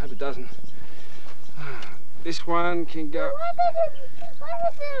 I hope it doesn't. This one can go... Why does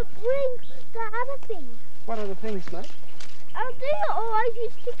it bring the other things? What other things, mate? Oh, do you always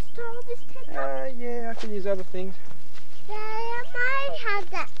use sticks to hold this tent up? Yeah, I can use other things. Yeah, I have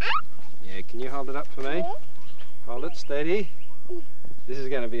that. Yeah, can you hold it up for me? Yeah. Hold it steady. This is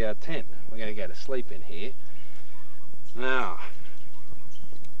going to be our tent. We're going to go to sleep in here. Now,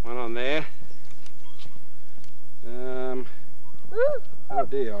 one on there. Oh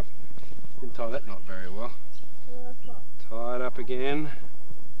dear, I didn't tie that knot very well. Tie it up again.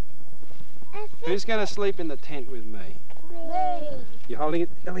 Who's going to sleep in the tent with me? Me. You holding it?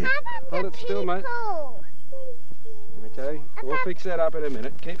 Elliot, hold it still, mate. Okay, we'll fix that up in a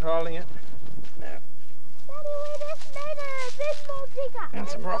minute. Keep holding it. Now. Daddy, we just made a bit more bigger. And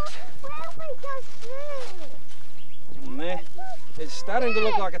some rocks. Where we go through? In there. It's starting to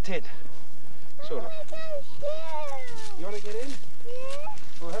look like a tent. Sort of. You want to get in? Yeah.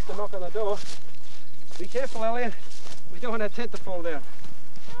 We'll have to knock on the door. Be careful, Elliot. We don't want our tent to fall down.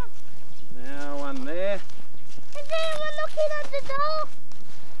 Now, one there. And then we're knocking on the door.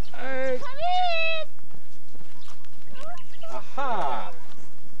 Hey. Come in. Aha!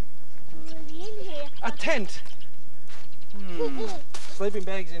 We're in here. A tent! Sleeping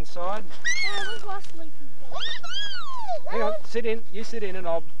bags inside. Yeah, we've got sleeping bags. Hang on, sit in. You sit in and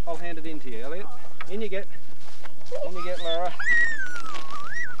I'll hand it in to you, Elliot. In you get. In you get, Laura.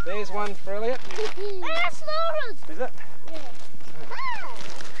 There's one for Elliot. That's Laura's. Is it? Yeah.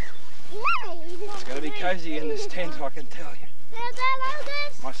 It's going to be cosy in this tent, I can tell you.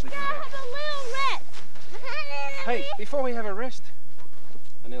 My sleeping bag. Have a little rest. Hey, before we have a rest,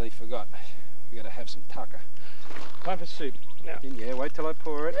 I nearly forgot. We got to have some tucker. Time for soup. Now, yeah, wait till I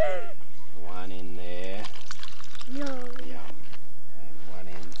pour it. One in there. No. Yum. And one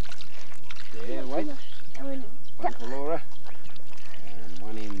in there. Wait. One for Laura. And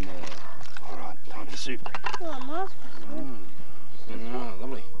one in there. All right, time for soup. Oh,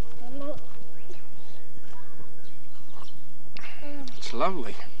 lovely. It's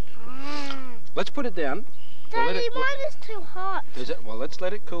lovely. Let's put it down. Daddy, mine is too hot. Is it? Well, let's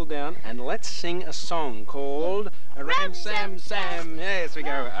let it cool down and let's sing a song called Ram Sam Sam. Yes, we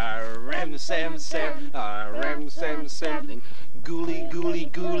go. Ram Sam Sam. Ram Sam Sam. Gooly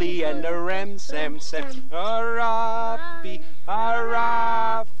Gooly Gooly and a Ram Sam Sam. Arafi,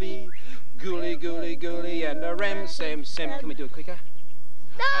 Arafi. Gooly Gooly Gooly and a Ram Sam Sam. Can we do it quicker?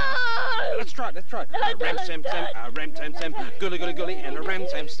 No! Let's try it, let's try it. Ram Sam Sam, Ram Sam Sam, Gooly Gooly Gooly and a Ram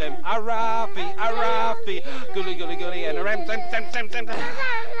Sam Sam. Arafi, Arafi, Gooly Gooly Gooly and a Ram Sam Sam Sam Sam.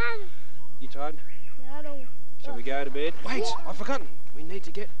 You tired? Shall we go to bed? Wait, I've forgotten. We need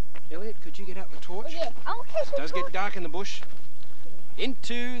to get... Elliot, could you get out the torch? Yeah, I'll catch the It does get dark in the bush.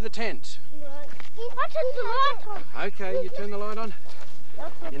 Into the tent. I turn the light on. Okay, you turn the light on.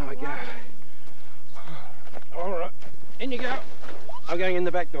 In I go. All right, in you go. I'm going in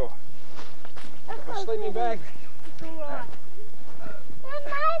the back door. My sleeping bag.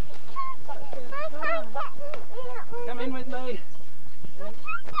 Come in with me.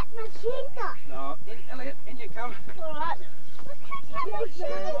 No, in, Elliot, in you come. All right. Good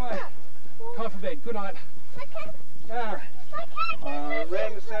boy. Time for bed. Good night.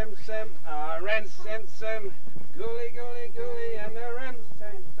 Ram Sam Sam, Ram Sam Sam, Gooly Gooly Gooly and a Ram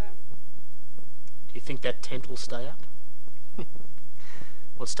Sam Sam. Do you think that tent will stay up?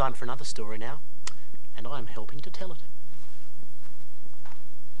 Well, it's time for another story now, and I'm helping to tell it.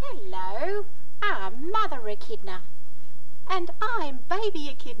 Hello, I'm Mother Echidna, and I'm Baby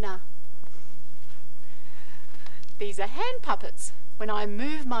Echidna. These are hand puppets. When I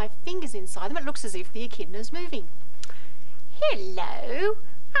move my fingers inside them, it looks as if the echidna's moving. Hello,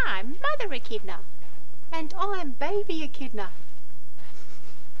 I'm Mother Echidna, and I'm Baby Echidna.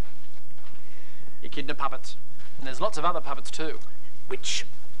 Echidna puppets. And there's lots of other puppets too. Which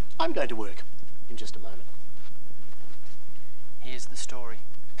I'm going to work in just a moment. Here's the story.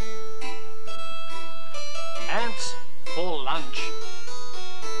 Ants for lunch.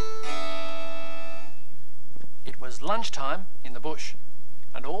 It was lunchtime in the bush,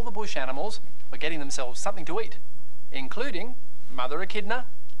 and all the bush animals were getting themselves something to eat, including Mother Echidna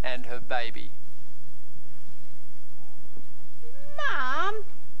and her baby. Mum,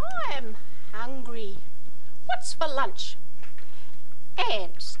 I'm hungry. What's for lunch?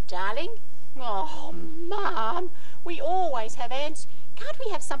 Ants, darling. Oh, Mum, we always have ants. Can't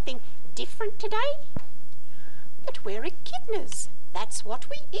we have something different today? But we're echidnas. That's what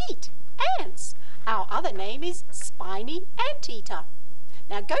we eat. Ants. Our other name is spiny anteater.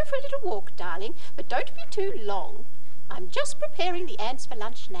 Now go for a little walk, darling, but don't be too long. I'm just preparing the ants for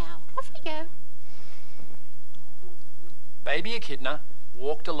lunch now. Off we go. Baby Echidna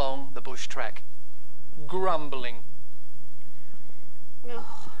walked along the bush track, grumbling.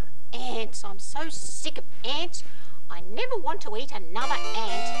 Oh, ants. I'm so sick of ants. I never want to eat another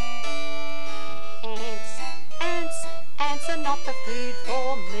ant. Ants are not the food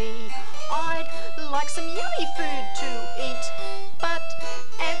for me. I'd like some yummy food to eat, but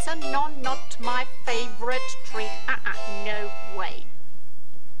ants are not my favourite treat. No way.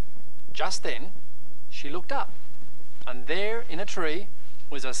 Just then, she looked up, and there in a tree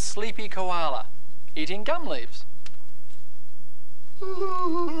was a sleepy koala eating gum leaves.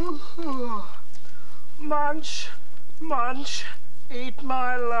 Munch, munch, eat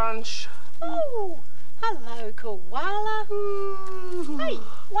my lunch. Oh, hello, koala. Hey,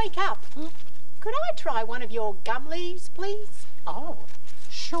 wake up. Could I try one of your gum leaves, please? Oh,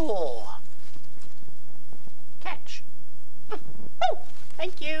 sure. Catch. Oh,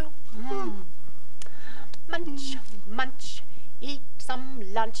 thank you. Munch, munch, eat some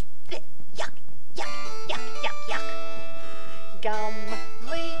lunch. Yuck, yuck, yuck, yuck, yuck. Gum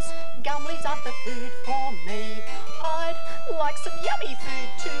leaves aren't the food for me. I'd like some yummy food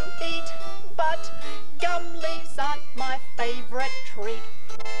to eat, but gum leaves aren't my favourite treat.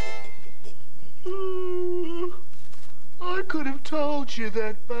 I could have told you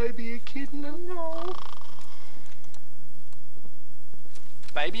that, baby echidna. No.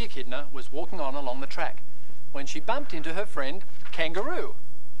 Baby Echidna was walking on along the track when she bumped into her friend Kangaroo.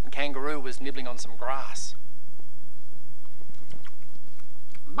 And Kangaroo was nibbling on some grass.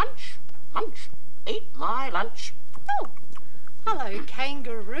 Munch, munch, eat my lunch. Oh, hello,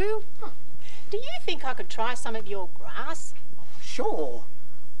 Kangaroo. Do you think I could try some of your grass? Sure.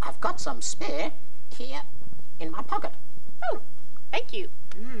 I've got some spare here in my pocket. Oh, thank you.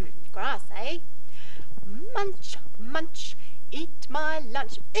 Grass, eh? Munch, munch, eat my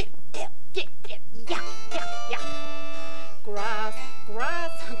lunch. Yuck, yuck, yuck. Grass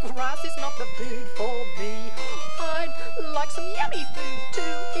is not the food for me. I'd like some yummy food to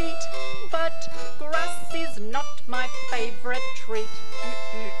eat, but grass is not my favourite treat.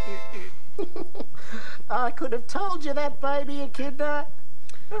 I could have told you that, baby echidna.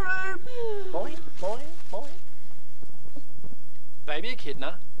 Boing, boing, boing. Baby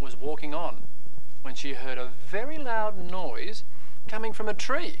Echidna was walking on when she heard a very loud noise coming from a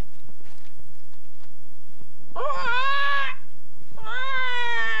tree.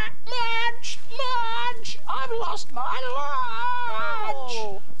 Lunch, lunch! I've lost my lunch!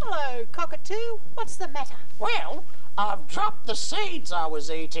 Oh, hello, cockatoo. What's the matter? Well, I've dropped the seeds I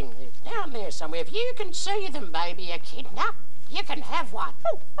was eating. They're down there somewhere. If you can see them, baby echidna, you can have one.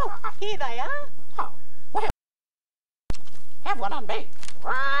 Oh, here they are. Oh, well, have one on me.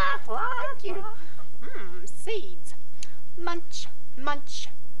 Thank you. Seeds. Munch, munch,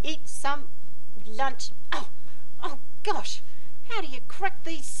 eat some lunch. Oh, gosh. How do you crack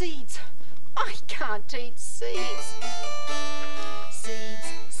these seeds? I can't eat seeds.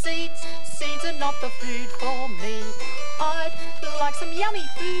 Seeds are not the food for me. I'd like some yummy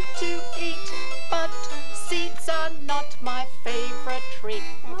food to eat, but seeds are not my favourite treat.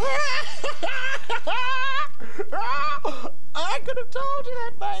 I could have told you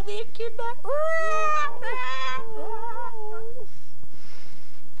that, baby echidna.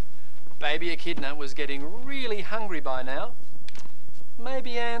 Baby Echidna was getting really hungry by now.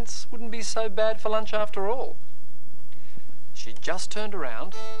 Maybe ants wouldn't be so bad for lunch after all. She just turned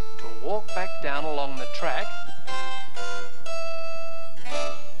around to walk back down along the track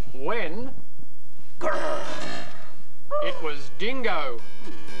when it was Dingo.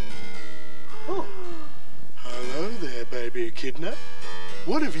 Oh. Hello there, baby echidna.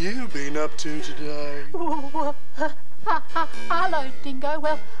 What have you been up to today? Hello, Dingo.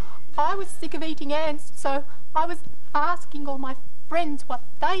 Well, I was sick of eating ants, so I was asking all my friends what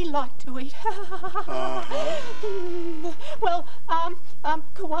they like to eat. Well,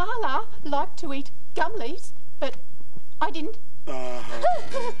 koala liked to eat gum leaves, but I didn't.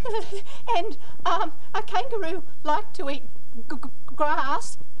 And a kangaroo liked to eat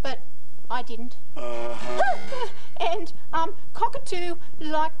grass, but I didn't. And cockatoo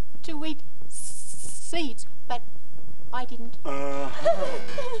liked to eat seeds, but I didn't.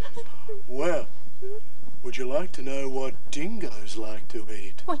 Well, would you like to know what dingoes like to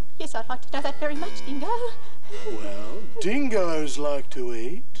eat? Oh, yes, I'd like to know that very much, Dingo. Well, dingoes like to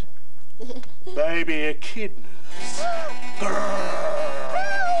eat baby echidnas.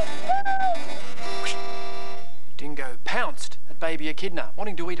 Dingo pounced at baby Echidna,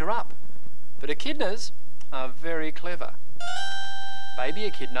 wanting to eat her up. But echidnas are very clever. Baby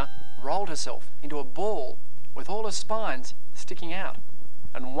Echidna rolled herself into a ball with all her spines sticking out,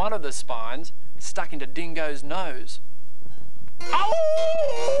 and one of the spines stuck into Dingo's nose. Ow!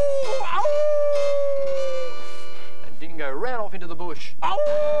 Ow! And Dingo ran off into the bush,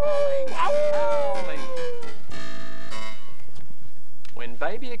 howling. When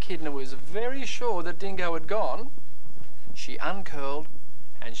baby Echidna was very sure that Dingo had gone, she uncurled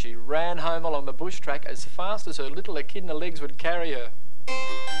and she ran home along the bush track as fast as her little echidna legs would carry her.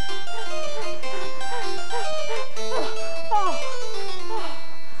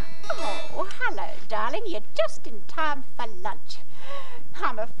 Oh, hello, darling. You're just in time for lunch.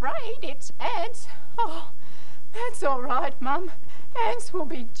 I'm afraid it's ants. Oh, that's all right, Mum. Ants will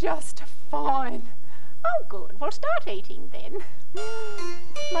be just fine. Oh, good. We'll start eating then.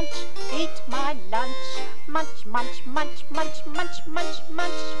 Munch, eat my lunch. Munch, munch, munch, munch, munch, munch,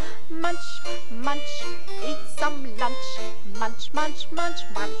 munch, munch, munch, eat some lunch. Munch, munch, munch,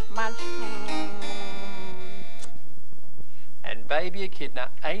 munch, munch. And baby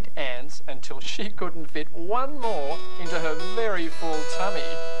Echidna ate ants until she couldn't fit one more into her very full tummy.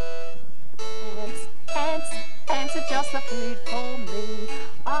 Ants, ants, ants are just the food for me.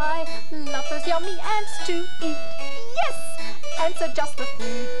 I love those yummy ants to eat. Yes, ants are just the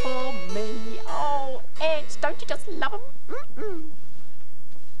food for me. Oh, ants, don't you just love them? Mm-mm.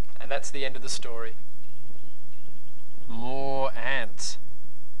 And that's the end of the story. More ants.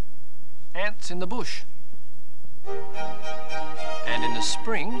 Ants in the bush. And in the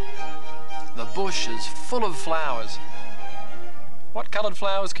spring, the bush is full of flowers. What coloured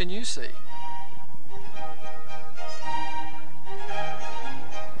flowers can you see?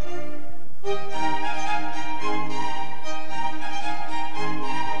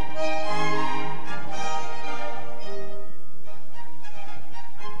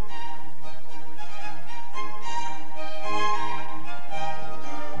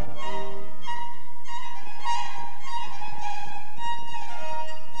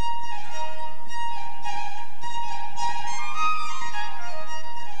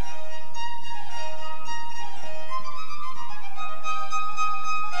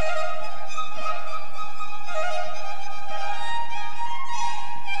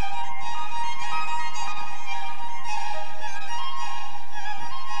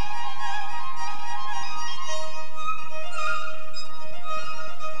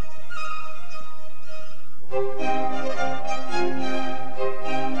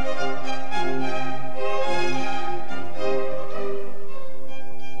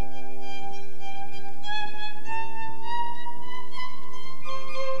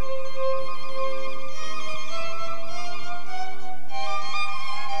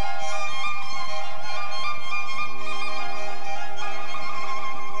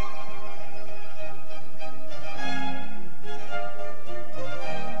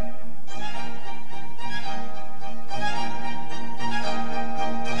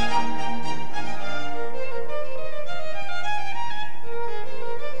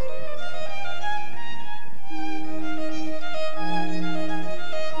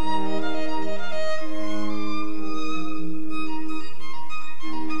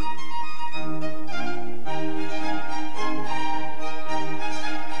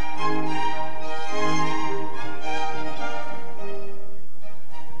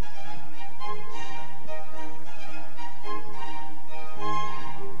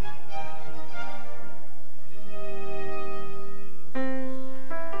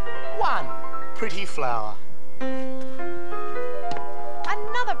 Pretty flower. Another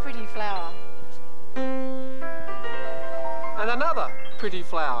pretty flower. And another pretty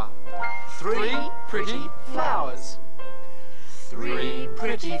flower. Three pretty flowers. Three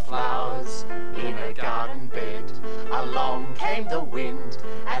pretty flowers in a garden bed. Along came the wind,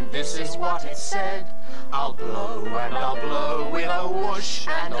 and this is what it said. I'll blow and I'll blow with a whoosh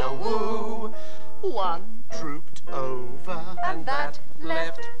and a woo. One drooped over, And that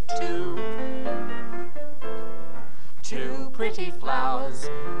left two. Two pretty flowers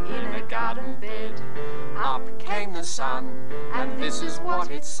in a garden bed. Up came the sun, and this is what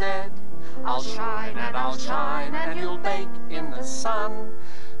it said. I'll shine and I'll shine, and you'll bake in the sun.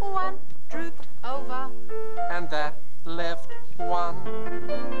 One drooped over. And that left one.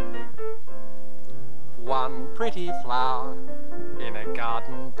 One pretty flower in a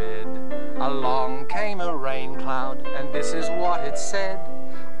garden bed. Along came a rain cloud, and this is what it said.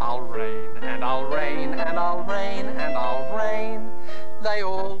 I'll rain and I'll rain and I'll rain and I'll rain. They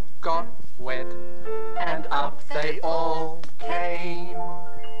all got wet, and up they all came.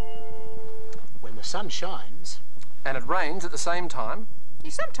 When the sun shines, and it rains at the same time, You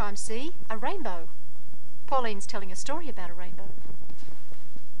sometimes see a rainbow. Pauline's telling a story about a rainbow.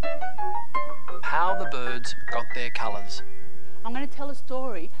 how the birds got their colours. I'm going to tell a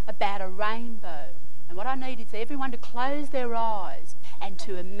story about a rainbow. And what I need is everyone to close their eyes and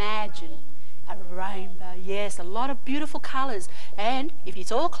to imagine a rainbow. Yes, a lot of beautiful colours. And if you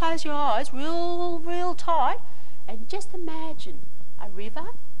all close your eyes real tight and just imagine a river,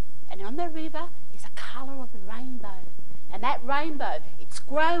 and on the river is a colour of the rainbow. And that rainbow, it's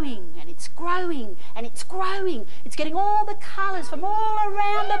growing and it's growing and it's growing. It's getting all the colours from all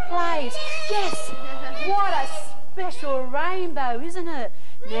around the place. Yes, what a special rainbow, isn't it?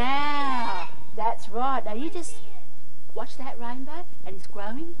 Now, that's right. Now you just watch that rainbow, and it's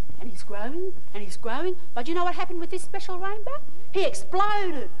growing and it's growing and it's growing. But you know what happened with this special rainbow? He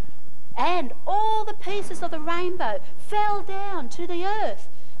exploded. And all the pieces of the rainbow fell down to the earth.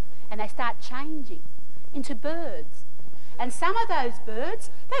 And they start changing into birds. And some of those birds,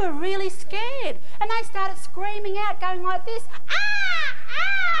 they were really scared. And they started screaming out, going like this, ah,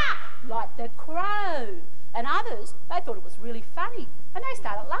 ah, like the crow. And others, they thought it was really funny. And they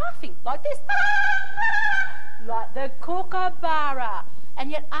started laughing like this, ah, ah, like the kookaburra.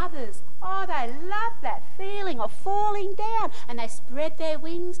 And yet others, oh, they loved that feeling of falling down. And they spread their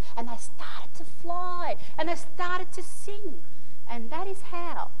wings and they started to fly. And they started to sing. And that is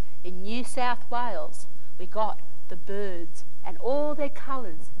how, in New South Wales, we got the birds and all their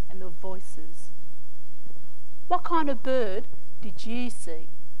colours and the voices. What kind of bird did you see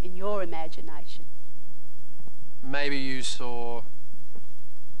in your imagination? Maybe you saw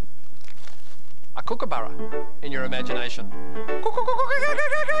a kookaburra in your imagination.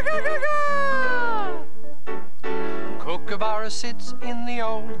 Kookaburra sits in the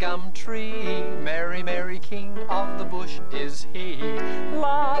old gum tree. Merry, merry king of the bush is he.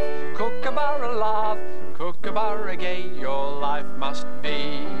 Laugh, kookaburra, laugh. Kookaburra gay your life must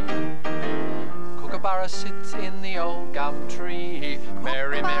be. Kookaburra sits in the old gum tree.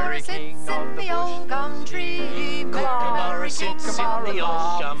 Merry, merry king of the bush gum tree. Kookaburra sits in the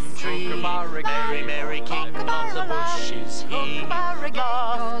old gum tree. Merry, merry king of the bush is he. Laugh,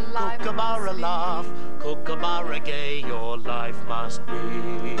 kookaburra, laugh. Kookaburra gay your life must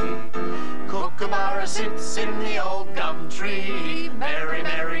be. Kookaburra sits in the old gum tree. Merry,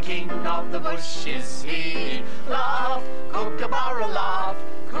 merry king of the bush is he. Laugh, kookaburra, laugh.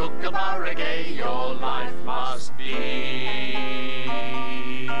 Kookaburra gay your life must be.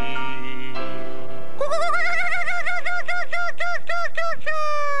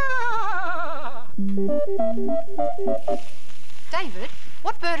 David,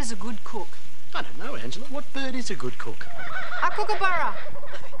 what bird is a good cook? I don't know, Angela. What bird is a good cook? A kookaburra.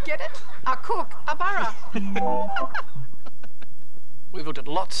 Get it? A cook, a burra. We've looked at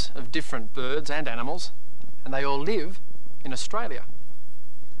lots of different birds and animals, and they all live in Australia.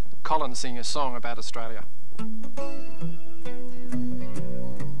 Colin sing a song about Australia.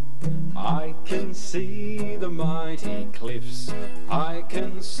 I can see the mighty cliffs, I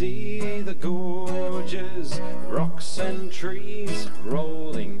can see the gorges, rocks and trees,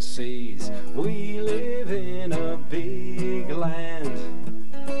 rolling seas. We live in a big land.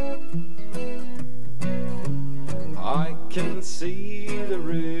 I can see the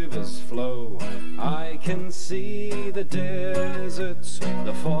rivers flow, I can see the deserts,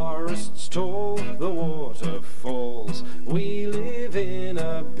 the forests tall, the waterfalls. We live in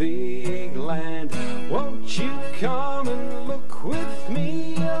a big land. Won't you come and look with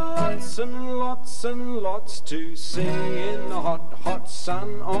me? Lots and lots and lots to see in the hot, hot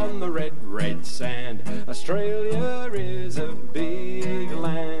sun on the red, red sand. Australia is a big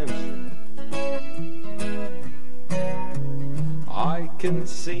land. I can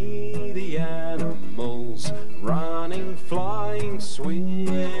see the animals running, flying,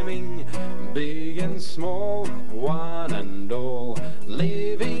 swimming, big and small, one and all,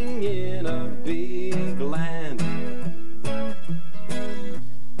 living in a big land.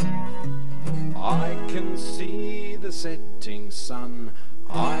 I can see the setting sun,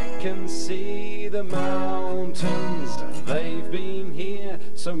 I can see the mountains. They've been here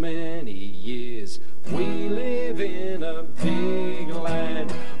so many years. We live in a big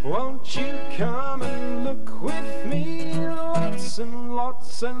land. Won't you come and look with me? Lots and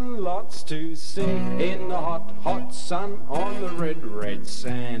lots and lots to see in the hot, hot sun on the red, red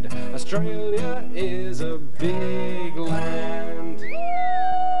sand. Australia is a big land.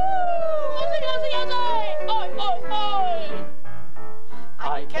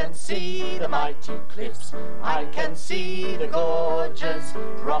 I can see the mighty cliffs, I can see the gorges,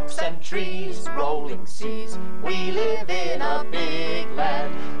 rocks and trees, rolling seas. We live in a big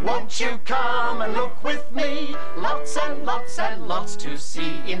land. Won't you come and look with me? Lots and lots and lots to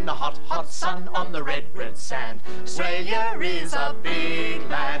see in the hot, hot sun on the red, red sand. Australia is a big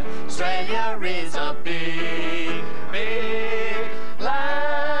land. Australia is a big, big